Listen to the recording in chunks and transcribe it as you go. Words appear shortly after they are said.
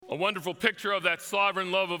A wonderful picture of that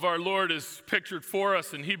sovereign love of our Lord is pictured for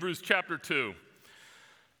us in Hebrews chapter 2.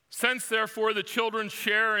 Since therefore the children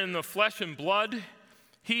share in the flesh and blood,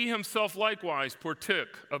 he himself likewise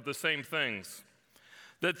partook of the same things,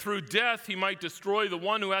 that through death he might destroy the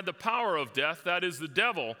one who had the power of death, that is the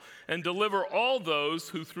devil, and deliver all those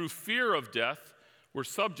who through fear of death were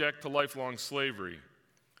subject to lifelong slavery.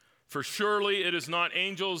 For surely it is not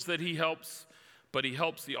angels that he helps, but he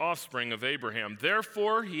helps the offspring of Abraham.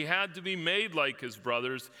 Therefore, he had to be made like his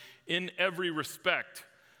brothers in every respect,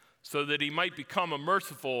 so that he might become a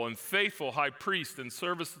merciful and faithful high priest in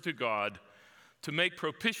service to God, to make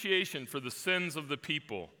propitiation for the sins of the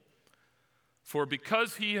people. For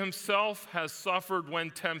because he himself has suffered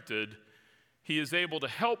when tempted, he is able to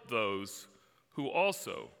help those who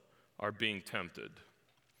also are being tempted.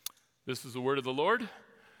 This is the word of the Lord.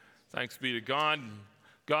 Thanks be to God.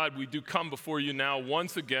 God, we do come before you now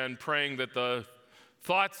once again, praying that the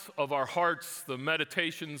thoughts of our hearts, the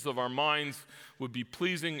meditations of our minds would be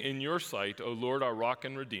pleasing in your sight, O Lord, our rock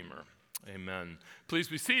and redeemer. Amen. Please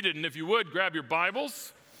be seated, and if you would, grab your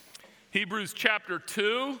Bibles. Hebrews chapter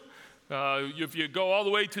 2. If you go all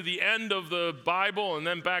the way to the end of the Bible and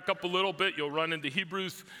then back up a little bit, you'll run into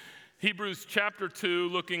Hebrews chapter 2,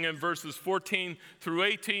 looking at verses 14 through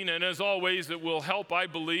 18. And as always, it will help, I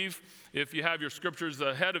believe, if you have your scriptures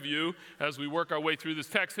ahead of you as we work our way through this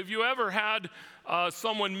text. Have you ever had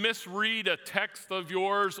someone misread a text of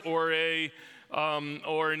yours or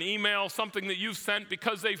an email, something that you've sent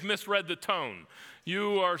because they've misread the tone?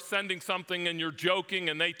 You are sending something and you're joking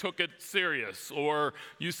and they took it serious, or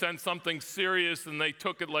you sent something serious and they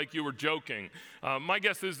took it like you were joking. My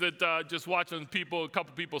guess is that just watching a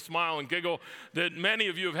couple people smile and giggle, that many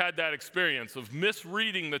of you have had that experience of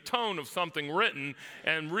misreading the tone of something written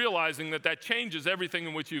and realizing that changes everything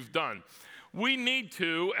in which you've done. We need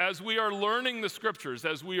to, as we are learning the scriptures,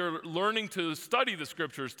 as we are learning to study the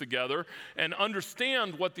scriptures together and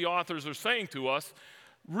understand what the authors are saying to us,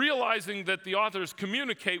 realizing that the authors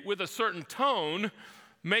communicate with a certain tone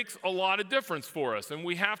makes a lot of difference for us. And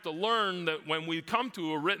we have to learn that when we come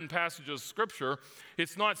to a written passage of Scripture,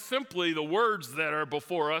 it's not simply the words that are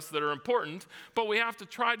before us that are important, but we have to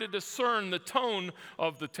try to discern the tone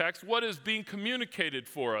of the text, what is being communicated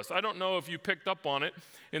for us. I don't know if you picked up on it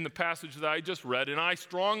in the passage that I just read, and I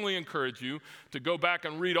strongly encourage you to go back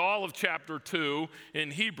and read all of chapter 2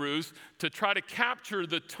 in Hebrews to try to capture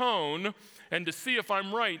the tone and to see if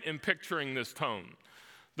I'm right in picturing this tone.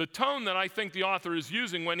 The tone that I think the author is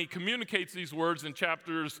using when he communicates these words in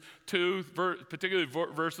chapters 2, particularly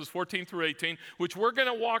verses 14 through 18, which we're going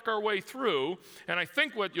to walk our way through, and I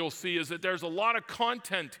think what you'll see is that there's a lot of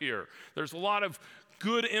content here. There's a lot of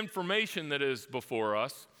good information that is before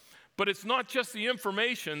us. But it's not just the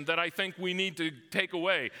information that I think we need to take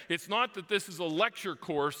away. It's not that this is a lecture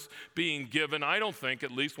course being given, I don't think,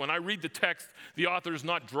 at least. When I read the text, the author is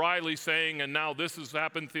not dryly saying, and now this has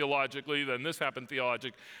happened theologically, then this happened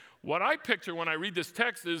theologically. What I picture when I read this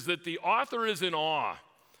text is that the author is in awe.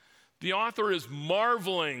 The author is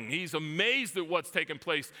marveling. He's amazed at what's taken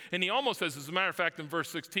place. And he almost says, as a matter of fact, in verse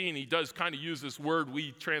 16, he does kind of use this word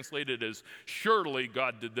we translated as surely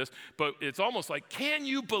God did this. But it's almost like, can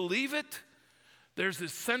you believe it? There's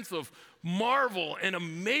this sense of marvel and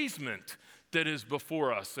amazement that is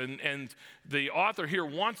before us. And the author here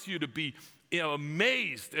wants you to be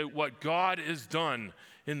amazed at what God has done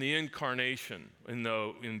in the incarnation,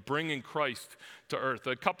 in bringing Christ to earth.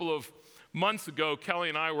 A couple of months ago, Kelly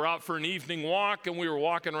and I were out for an evening walk, and we were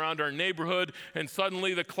walking around our neighborhood, and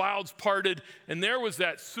suddenly the clouds parted, and there was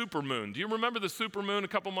that supermoon. Do you remember the supermoon a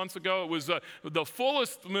couple months ago? It was the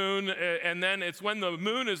fullest moon, and then it's when the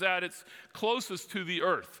moon is at its closest to the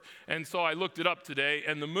earth. And so I looked it up today,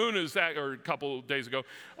 and the moon is or a couple of days ago,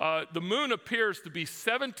 the moon appears to be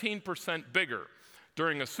 17% bigger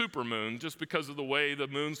during a supermoon, just because of the way the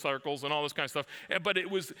moon circles and all this kind of stuff. But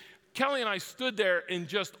Kelly and I stood there in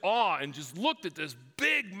just awe and just looked at this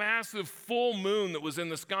big, massive full moon that was in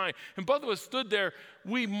the sky. And both of us stood there,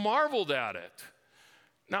 we marveled at it.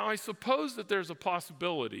 Now, I suppose that there's a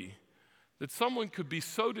possibility that someone could be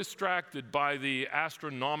so distracted by the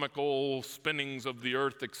astronomical spinnings of the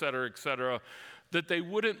earth, et cetera, that they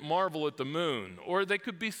wouldn't marvel at the moon. Or they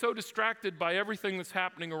could be so distracted by everything that's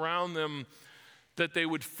happening around them that they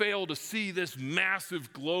would fail to see this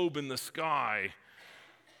massive globe in the sky.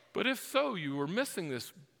 But if so, you were missing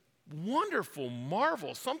this wonderful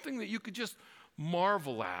marvel, something that you could just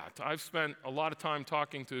marvel at. I've spent a lot of time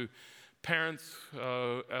talking to parents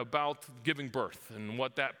about giving birth and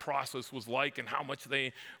what that process was like and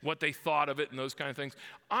what they thought of it and those kind of things.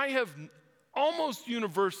 I have almost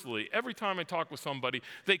universally, every time I talk with somebody,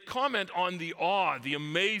 they comment on the awe, the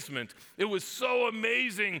amazement. It was so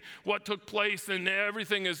amazing what took place, and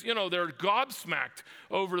everything is, they're gobsmacked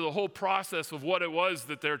over the whole process of what it was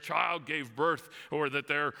that their child gave birth, or that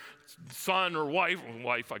their son or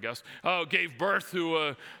wife, I guess, gave birth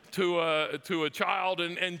to a child,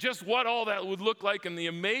 and just what all that would look like, and the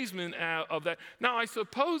amazement of that. Now, I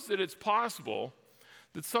suppose that it's possible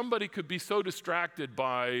that somebody could be so distracted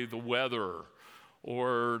by the weather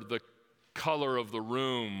or the color of the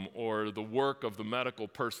room or the work of the medical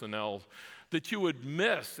personnel that you would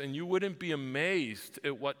miss and you wouldn't be amazed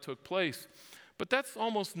at what took place. But that's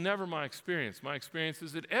almost never my experience. My experience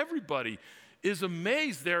is that everybody is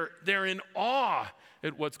amazed. They're in awe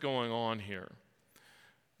at what's going on here.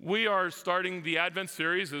 We are starting the Advent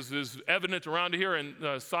series, as is evident around here in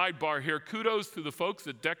the sidebar here. Kudos to the folks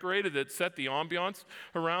that decorated, that set the ambiance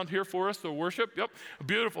around here for us to worship. Yep, a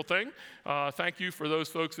beautiful thing. Thank you for those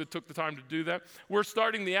folks that took the time to do that. We're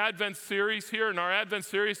starting the Advent series here, and our Advent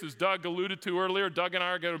series, as Doug alluded to earlier, Doug and I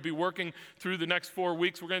are going to be working through the next 4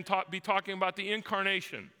 weeks. We're going to be talking about the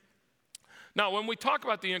incarnation. Now, when we talk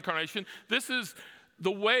about the incarnation, this is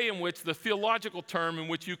the way in which, the theological term in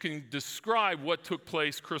which you can describe what took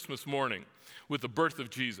place Christmas morning with the birth of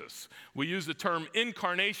Jesus. We use the term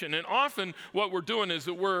incarnation, and often what we're doing is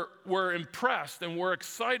that we're impressed and we're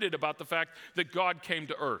excited about the fact that God came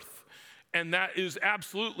to earth. And that is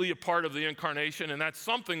absolutely a part of the incarnation, and that's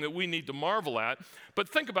something that we need to marvel at. But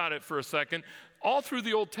think about it for a second. All through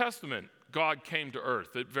the Old Testament, God came to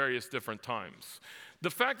earth at various different times. The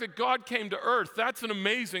fact that God came to earth, that's an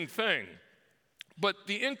amazing thing. But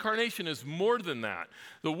the incarnation is more than that.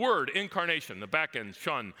 The word incarnation, the back end,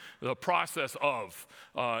 shun, the process of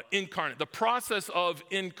incarnate, the process of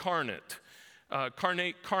incarnate,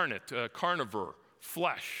 carnivore,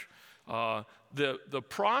 flesh. The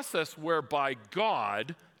process whereby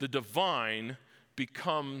God, the divine,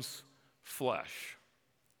 becomes flesh.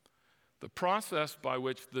 The process by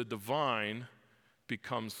which the divine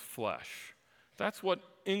becomes flesh. That's what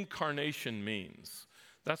incarnation means.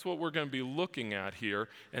 That's what we're going to be looking at here.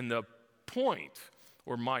 And the point,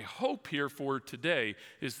 or my hope here for today,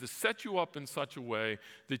 is to set you up in such a way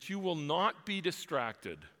that you will not be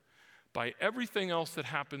distracted by everything else that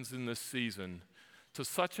happens in this season to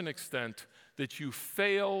such an extent that you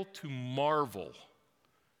fail to marvel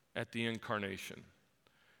at the incarnation.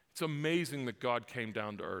 It's amazing that God came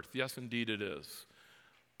down to earth. Yes, indeed it is.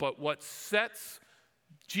 But what sets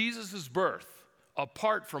Jesus' birth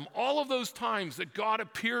apart from all of those times that God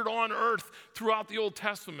appeared on earth throughout the Old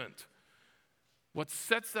Testament, what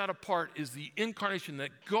sets that apart is the incarnation,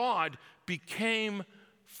 that God became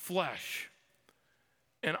flesh.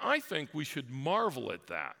 And I think we should marvel at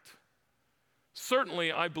that.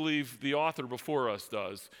 Certainly, I believe the author before us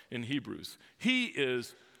does in Hebrews. He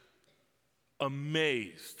is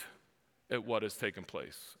amazed at what has taken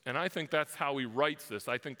place. And I think that's how he writes this.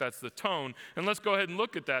 I think that's the tone. And let's go ahead and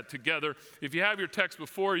look at that together. If you have your text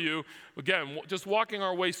before you, again, just walking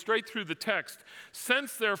our way straight through the text.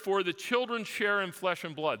 Since, therefore, the children share in flesh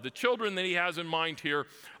and blood. The children that he has in mind here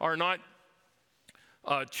are not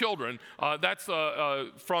children. That's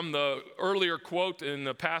from the earlier quote in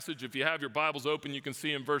the passage. If you have your Bibles open, you can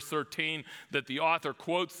see in verse 13 that the author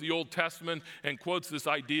quotes the Old Testament and quotes this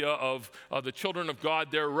idea of the children of God.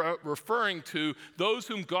 They're referring to those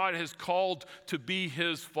whom God has called to be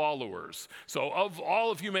his followers. So of all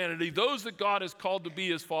of humanity, those that God has called to be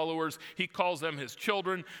his followers, he calls them his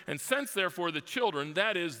children. And since, therefore, the children,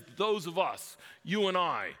 that is those of us, you and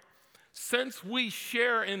I, since we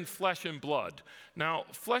share in flesh and blood. Now,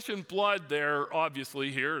 flesh and blood there,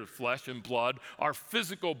 obviously here, flesh and blood, are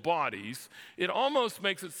physical bodies. It almost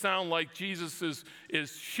makes it sound like Jesus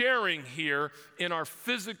is sharing here in our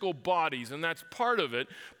physical bodies, and that's part of it.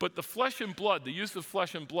 But the flesh and blood, the use of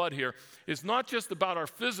flesh and blood here, is not just about our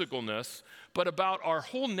physicalness, but about our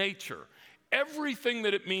whole nature, everything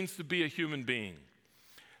that it means to be a human being.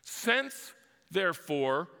 Since,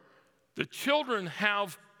 therefore, the children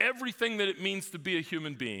have everything that it means to be a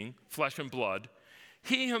human being, flesh and blood,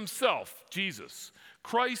 he himself, Jesus,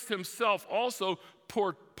 Christ himself also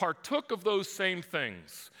partook of those same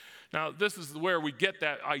things. Now, this is where we get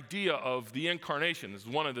that idea of the incarnation. This is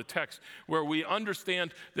one of the texts where we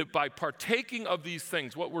understand that by partaking of these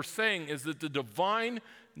things, what we're saying is that the divine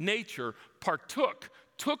nature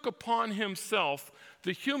took upon himself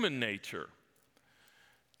the human nature.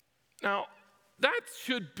 Now, that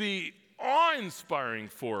should be awe-inspiring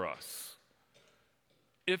for us.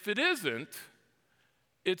 If it isn't,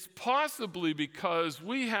 It's possibly because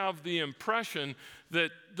we have the impression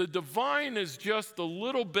that the divine is just a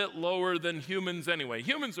little bit lower than humans anyway.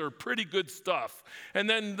 Humans are pretty good stuff. And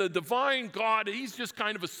then the divine God, he's just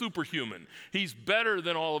kind of a superhuman. He's better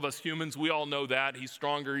than all of us humans. We all know that. He's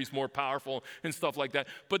stronger, he's more powerful, and stuff like that.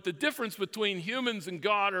 But the difference between humans and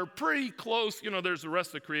God are pretty close. There's the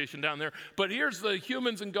rest of creation down there. But here's the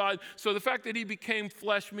humans and God. So the fact that he became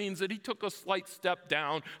flesh means that he took a slight step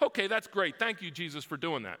down. Okay, that's great. Thank you, Jesus, for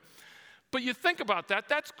doing that. But you think about that,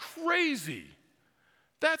 that's crazy.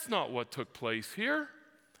 That's not what took place here.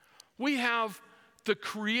 We have the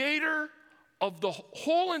creator of the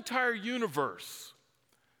whole entire universe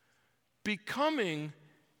becoming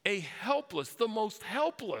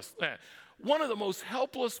one of the most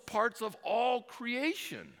helpless parts of all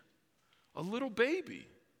creation, a little baby.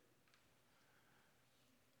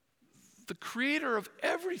 The creator of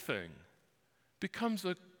everything becomes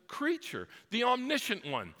a creature, the omniscient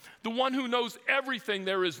one, the one who knows everything.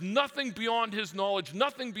 There is nothing beyond his knowledge,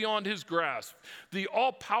 nothing beyond his grasp. The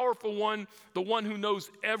all-powerful one, the one who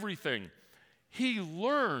knows everything. He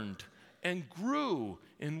learned and grew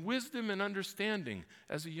in wisdom and understanding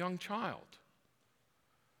as a young child.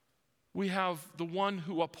 We have the one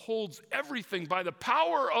who upholds everything by the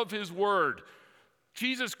power of his word,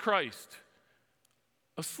 Jesus Christ,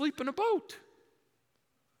 asleep in a boat.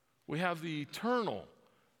 We have the eternal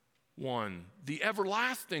one, the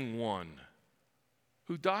everlasting one,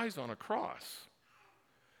 who dies on a cross.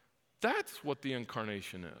 That's what the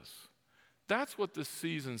incarnation is. That's what this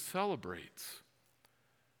season celebrates.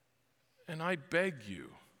 And I beg you,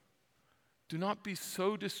 do not be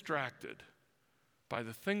so distracted by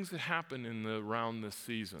the things that happen around this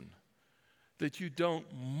season that you don't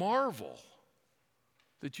marvel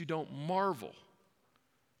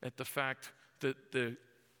at the fact that the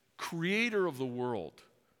creator of the world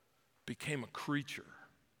became a creature.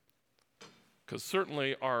 Because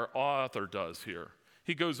certainly our author does here.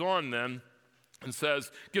 He goes on then and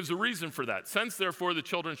gives a reason for that. Since therefore the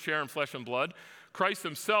children share in flesh and blood, Christ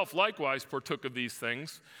himself likewise partook of these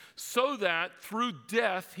things, so that through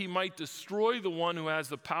death he might destroy the one who has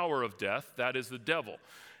the power of death, that is the devil,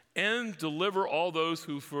 and deliver all those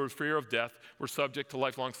who for fear of death were subject to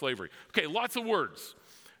lifelong slavery. Okay, lots of words.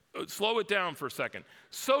 Slow it down for a second.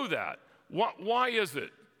 So that, why is it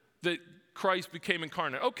that Christ became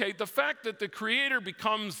incarnate? Okay, the fact that the creator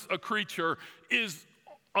becomes a creature is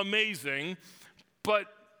amazing, but,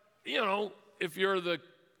 if you're the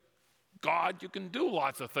God, you can do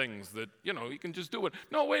lots of things that, you can just do it.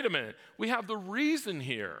 No, wait a minute. We have the reason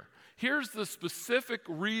here. Here's the specific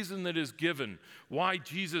reason that is given why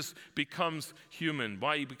Jesus becomes human,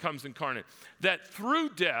 why he becomes incarnate. That through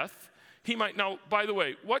death, he might, now, by the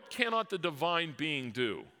way, what cannot the divine being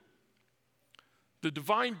do? The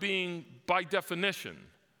divine being, by definition,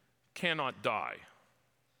 cannot die.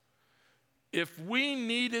 If we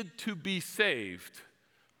needed to be saved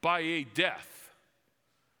by a death,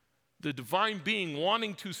 the divine being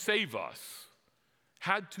wanting to save us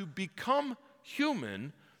had to become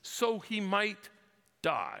human so he might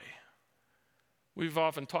die. We've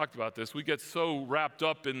often talked about this. We get so wrapped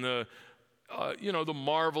up in the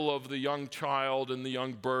marvel of the young child and the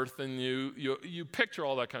young birth, and you picture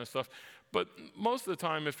all that kind of stuff. But most of the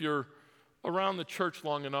time, if you're around the church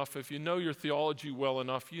long enough, if you know your theology well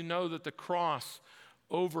enough, you know that the cross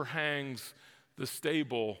overhangs the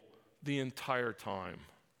stable the entire time.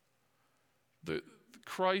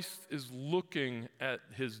 Christ is looking at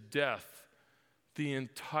his death the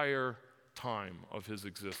entire time of his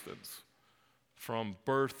existence, from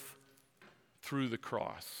birth through the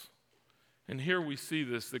cross. And here we see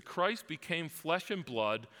this, that Christ became flesh and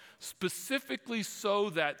blood specifically so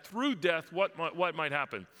that through death, what might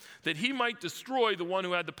happen? That he might destroy the one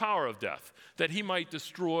who had the power of death, that he might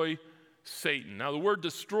destroy Satan. Now, the word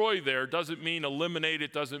destroy there doesn't mean eliminate,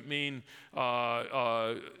 it doesn't mean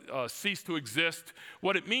cease to exist.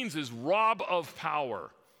 What it means is rob of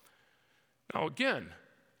power. Now, again,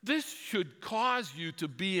 this should cause you to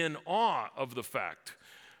be in awe of the fact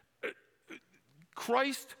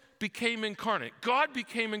Christ became incarnate. God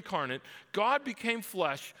became incarnate. God became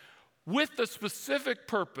flesh with the specific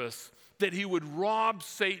purpose that he would rob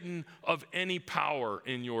Satan of any power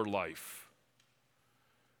in your life.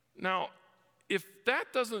 Now, if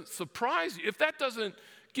that doesn't surprise you, if that doesn't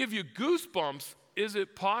give you goosebumps, is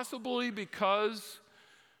it possibly because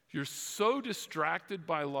you're so distracted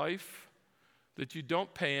by life that you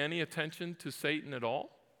don't pay any attention to Satan at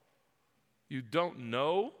all? You don't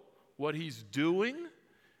know what he's doing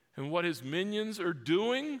and what his minions are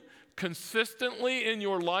doing consistently in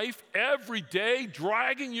your life every day,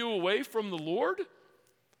 dragging you away from the Lord?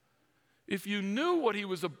 if you knew what he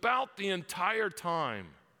was about the entire time,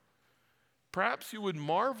 perhaps you would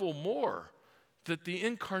marvel more that the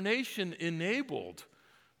incarnation enabled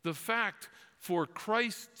the fact for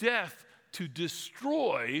Christ's death to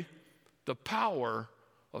destroy the power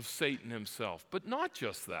of Satan himself. But not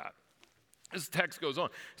just that. This text goes on.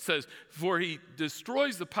 It says, for he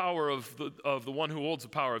destroys the power of the one who holds the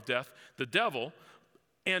power of death, the devil,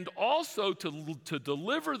 and also to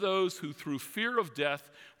deliver those who through fear of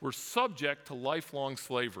death were subject to lifelong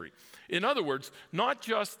slavery. In other words, not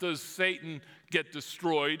just does Satan get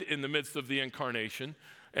destroyed in the midst of the incarnation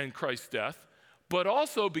and Christ's death, but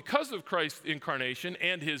also because of Christ's incarnation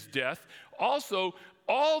and his death, also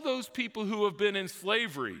all those people who have been in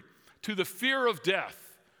slavery to the fear of death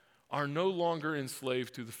are no longer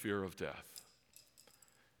enslaved to the fear of death.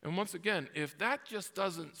 And once again, if that just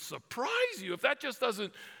doesn't surprise you, if that just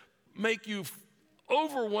doesn't make you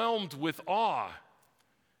overwhelmed with awe,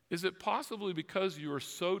 is it possibly because you are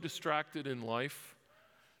so distracted in life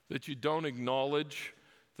that you don't acknowledge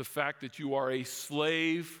the fact that you are a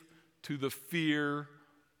slave to the fear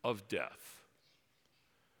of death?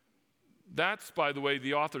 That's, by the way,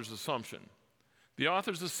 the author's assumption. The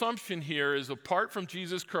author's assumption here is apart from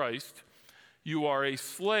Jesus Christ, you are a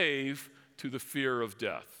slave to the fear of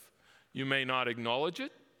death. You may not acknowledge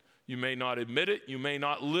it, you may not admit it, you may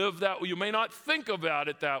not live that way, you may not think about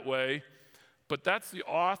it that way, but that's the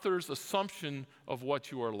author's assumption of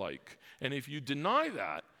what you are like. And if you deny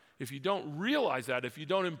that, if you don't realize that, if you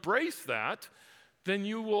don't embrace that, then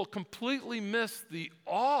you will completely miss the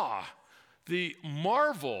awe, the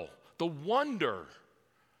marvel, the wonder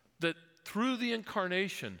that through the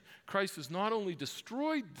incarnation, Christ has not only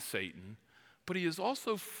destroyed Satan, but he has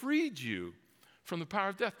also freed you from the power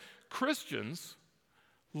of death. Christians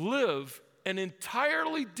live an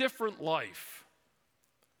entirely different life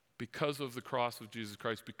because of the cross of Jesus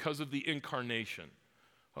Christ, because of the incarnation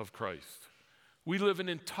of Christ. We live an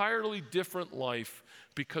entirely different life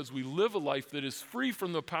because we live a life that is free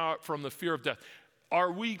from the fear of death.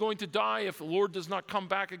 Are we going to die if the Lord does not come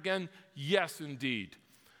back again? Yes, indeed.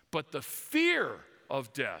 But the fear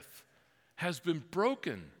of death has been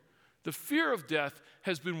broken. The fear of death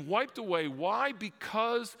has been wiped away. Why?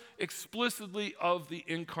 Because explicitly of the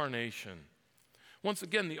incarnation. Once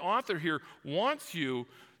again, the author here wants you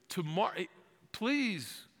to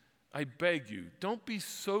please, I beg you, don't be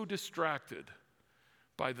so distracted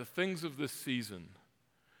by the things of this season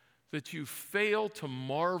that you fail to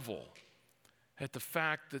marvel at the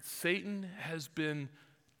fact that Satan has been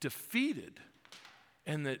defeated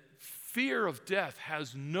and that fear of death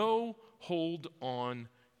has no hold on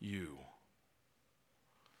you.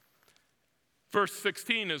 Verse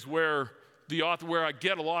 16 is where I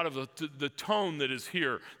get a lot of the tone that is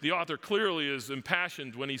here. The author clearly is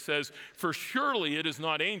impassioned when he says, "For surely it is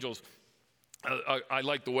not angels." I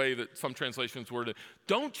like the way that some translations word it.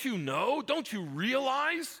 Don't you know? Don't you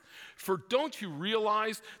realize? For don't you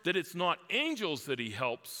realize that it's not angels that he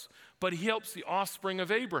helps, but he helps the offspring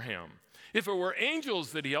of Abraham? If it were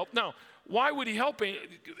angels that he helped, now, why would he help?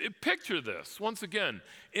 Picture this. Once again,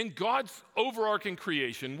 in God's overarching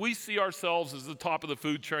creation, we see ourselves as the top of the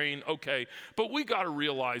food chain, okay, but we got to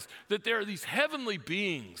realize that there are these heavenly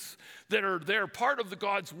beings that are there, part of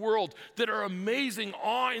God's world, that are amazing,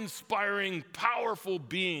 awe-inspiring, powerful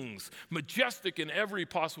beings, majestic in every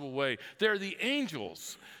possible way. They're the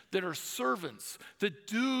angels that are servants, that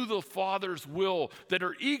do the Father's will, that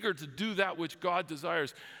are eager to do that which God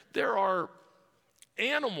desires. There are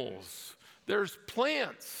animals, there's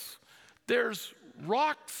plants, there's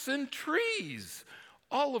rocks and trees,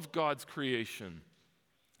 all of God's creation.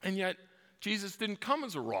 And yet, Jesus didn't come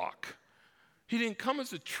as a rock. He didn't come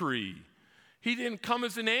as a tree. He didn't come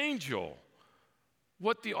as an angel.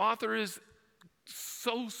 What the author is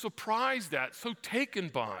so surprised at, so taken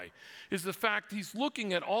by, is the fact he's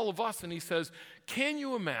looking at all of us and he says, can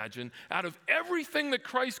you imagine, out of everything that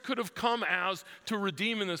Christ could have come as to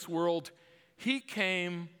redeem in this world, he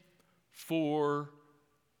came for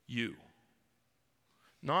you.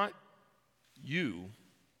 Not you,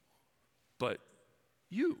 but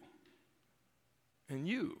you, and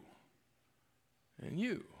you, and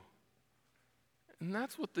you. And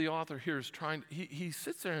that's what the author here is trying. He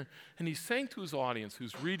sits there and he's saying to his audience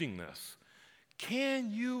who's reading this,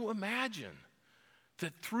 can you imagine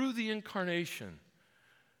that through the incarnation,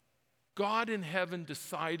 God in heaven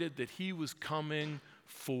decided that he was coming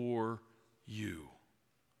for you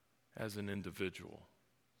as an individual?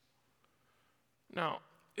 Now,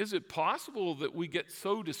 is it possible that we get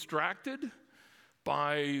so distracted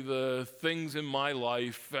by the things in my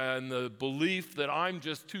life and the belief that I'm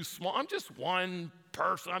just too small. I'm just one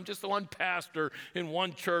person. I'm just one pastor in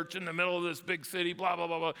one church in the middle of this big city, blah, blah,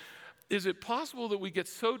 blah, blah. Is it possible that we get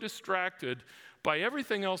so distracted by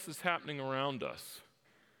everything else that's happening around us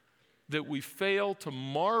that we fail to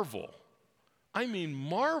marvel, I mean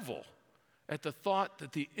marvel, at the thought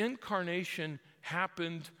that the incarnation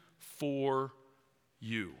happened for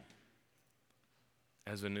you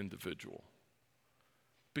as an individual?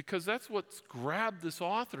 Because that's what's grabbed this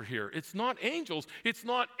author here. It's not angels. It's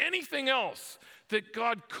not anything else that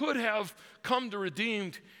God could have come to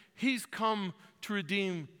redeem. He's come to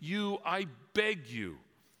redeem you. I beg you,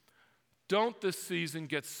 don't this season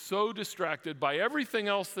get so distracted by everything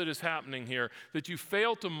else that is happening here that you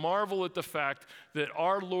fail to marvel at the fact that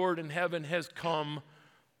our Lord in heaven has come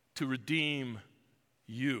to redeem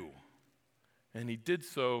you. And he did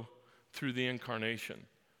so through the incarnation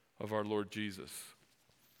of our Lord Jesus.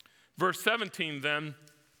 Verse 17 then,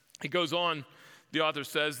 he goes on, the author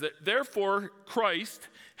says that therefore Christ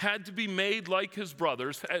had to be made like his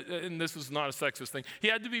brothers, and this is not a sexist thing. He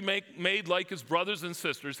had to be made like his brothers and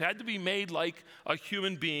sisters, had to be made like a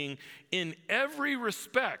human being in every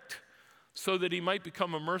respect so that he might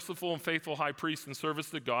become a merciful and faithful high priest in service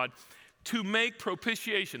to God, to make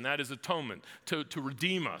propitiation, that is atonement, to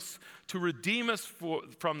redeem us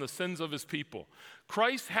from the sins of his people.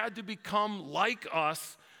 Christ had to become like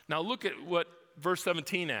us. Now look at what verse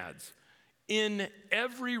 17 adds. In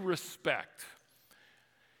every respect.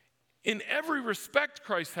 In every respect,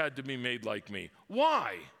 Christ had to be made like me.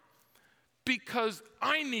 Why? Because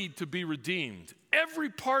I need to be redeemed. Every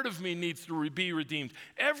part of me needs to be redeemed.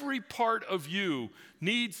 Every part of you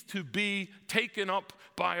needs to be taken up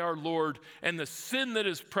by our Lord, and the sin that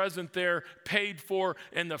is present there paid for,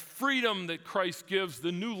 and the freedom that Christ gives,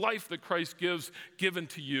 the new life that Christ gives, given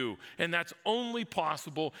to you. And that's only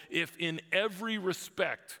possible if in every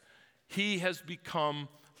respect he has become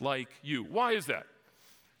like you. Why is that?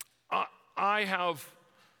 I have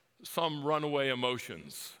some runaway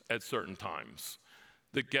emotions at certain times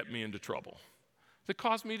that get me into trouble, that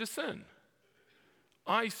cause me to sin.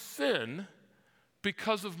 I sin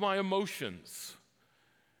because of my emotions.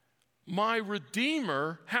 My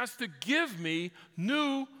Redeemer has to give me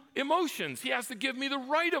new emotions. He has to give me the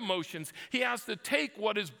right emotions. He has to take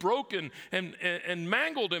what is broken and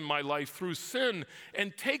mangled in my life through sin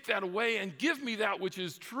and take that away and give me that which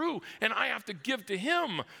is true. And I have to give to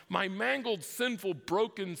him my mangled, sinful,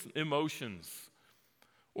 broken emotions,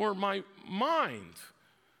 or my mind,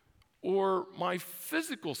 or my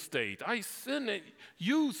physical state. I sin.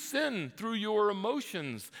 You sin through your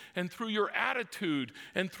emotions and through your attitude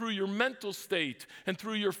and through your mental state and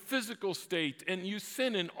through your physical state. And you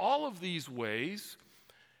sin in all of these ways.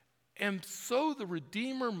 And so the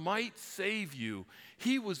Redeemer might save you.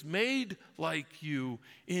 He was made like you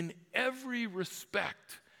in every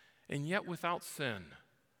respect, and yet without sin,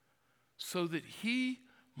 so that he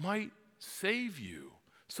might save you,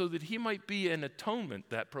 so that he might be an atonement,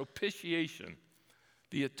 that propitiation,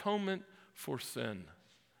 the atonement for sin.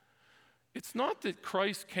 It's not that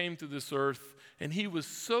Christ came to this earth and he was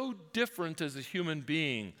so different as a human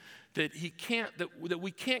being that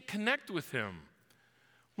we can't connect with him.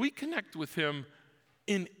 We connect with him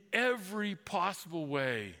in every possible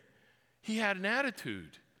way. He had an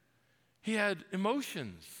attitude. He had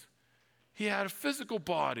emotions. He had a physical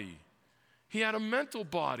body. He had a mental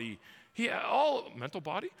body. He had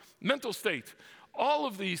mental state, all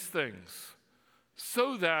of these things,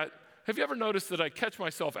 so that, have you ever noticed that I catch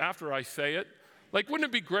myself after I say it? Like, wouldn't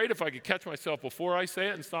it be great if I could catch myself before I say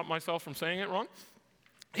it and stop myself from saying it wrong?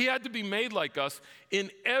 He had to be made like us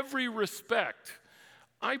in every respect.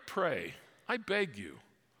 I pray, I beg you,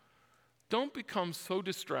 don't become so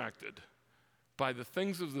distracted by the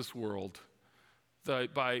things of this world,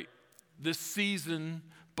 by this season,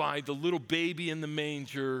 by the little baby in the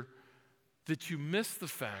manger, that you miss the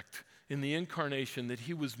fact in the incarnation that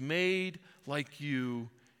he was made like you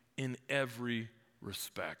in every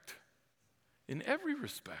respect. In every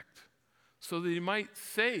respect. So that he might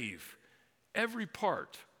save every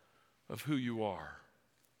part of who you are.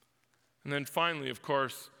 And then finally, of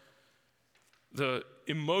course, the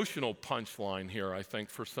emotional punchline here, I think,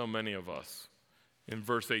 for so many of us in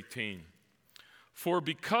verse 18. For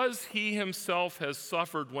because he himself has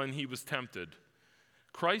suffered when he was tempted,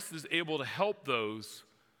 Christ is able to help those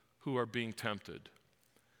who are being tempted.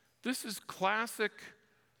 This is classic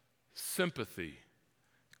sympathy,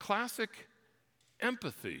 classic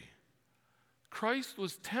empathy. Christ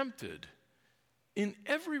was tempted in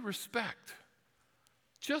every respect,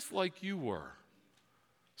 just like you were,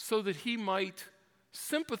 so that he might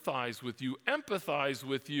sympathize with you, empathize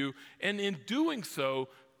with you, and in doing so,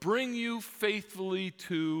 bring you faithfully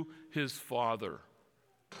to his Father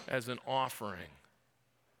as an offering,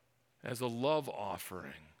 as a love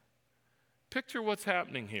offering. Picture what's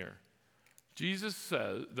happening here. Jesus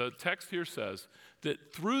says, the text here says,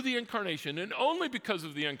 that through the incarnation, and only because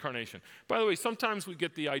of the incarnation. By the way, sometimes we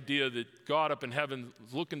get the idea that God up in heaven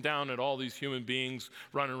is looking down at all these human beings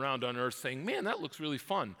running around on earth saying, man, that looks really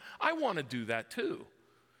fun. I want to do that too.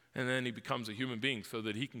 And then he becomes a human being so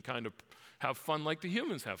that he can kind of have fun like the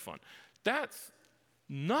humans have fun. That's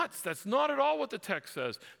nuts. That's not at all what the text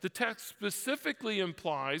says. The text specifically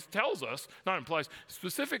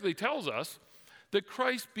specifically tells us that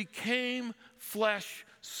Christ became flesh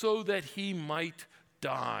so that he might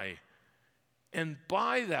die. And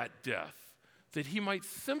by that death, that he might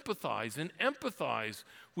sympathize and empathize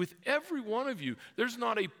with every one of you. There's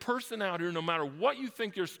not a person out here, no matter what you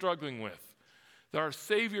think you're struggling with, that our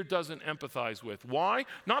Savior doesn't empathize with. Why?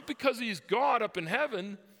 Not because he's God up in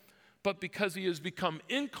heaven, but because he has become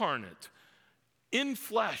incarnate,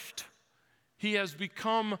 infleshed. He has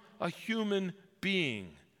become a human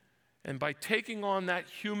being. And by taking on that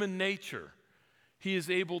human nature, he is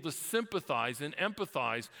able to sympathize and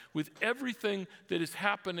empathize with everything that is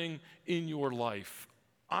happening in your life.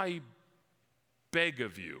 I beg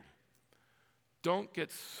of you, don't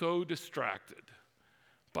get so distracted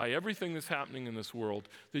by everything that's happening in this world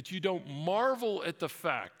that you don't marvel at the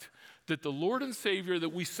fact that the Lord and Savior that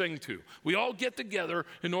we sing to, we all get together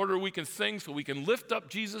in order we can sing so we can lift up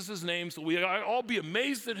Jesus' name, so we all be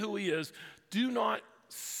amazed at who he is. Do not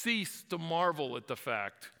cease to marvel at the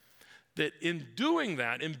fact that in doing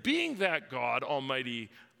that, in being that God, Almighty,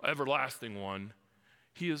 Everlasting One,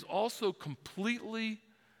 he is also completely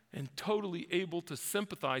and totally able to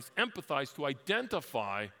sympathize, empathize, to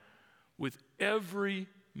identify with every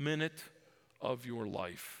minute of your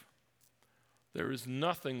life. There is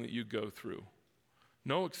nothing that you go through,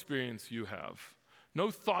 no experience you have,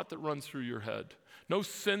 no thought that runs through your head, no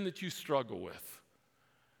sin that you struggle with,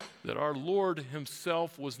 that our Lord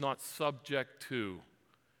himself was not subject to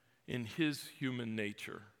in his human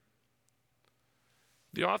nature.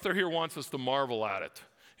 The author here wants us to marvel at it.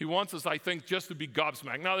 He wants us, I think, just to be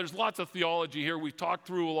gobsmacked. Now, there's lots of theology here. We've talked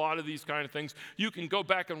through a lot of these kind of things. You can go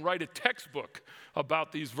back and write a textbook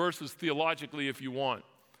about these verses theologically if you want.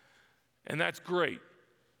 And that's great.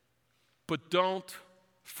 But don't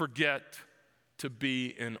forget to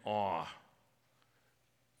be in awe.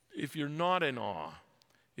 If you're not in awe,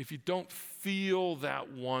 if you don't feel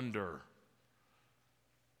that wonder,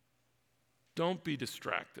 don't be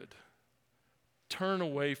distracted. Turn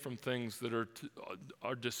away from things that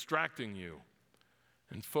are distracting you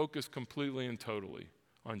and focus completely and totally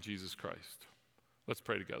on Jesus Christ. Let's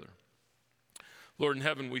pray together. Lord in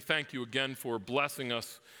heaven, we thank you again for blessing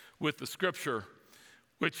us with the scripture,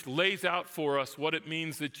 which lays out for us what it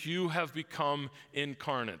means that you have become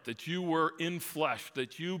incarnate, that you were in flesh,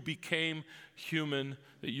 that you became human,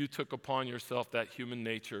 that you took upon yourself that human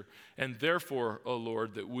nature. And therefore, O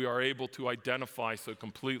Lord, that we are able to identify so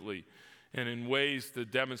completely and in ways to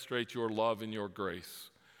demonstrate your love and your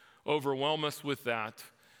grace. Overwhelm us with that,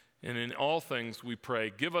 and in all things we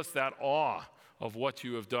pray, give us that awe of what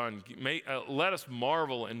you have done. Let us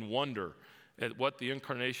marvel and wonder at what the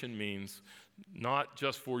incarnation means, not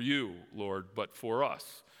just for you, Lord, but for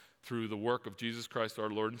us. Through the work of Jesus Christ, our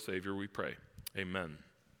Lord and Savior, we pray. Amen.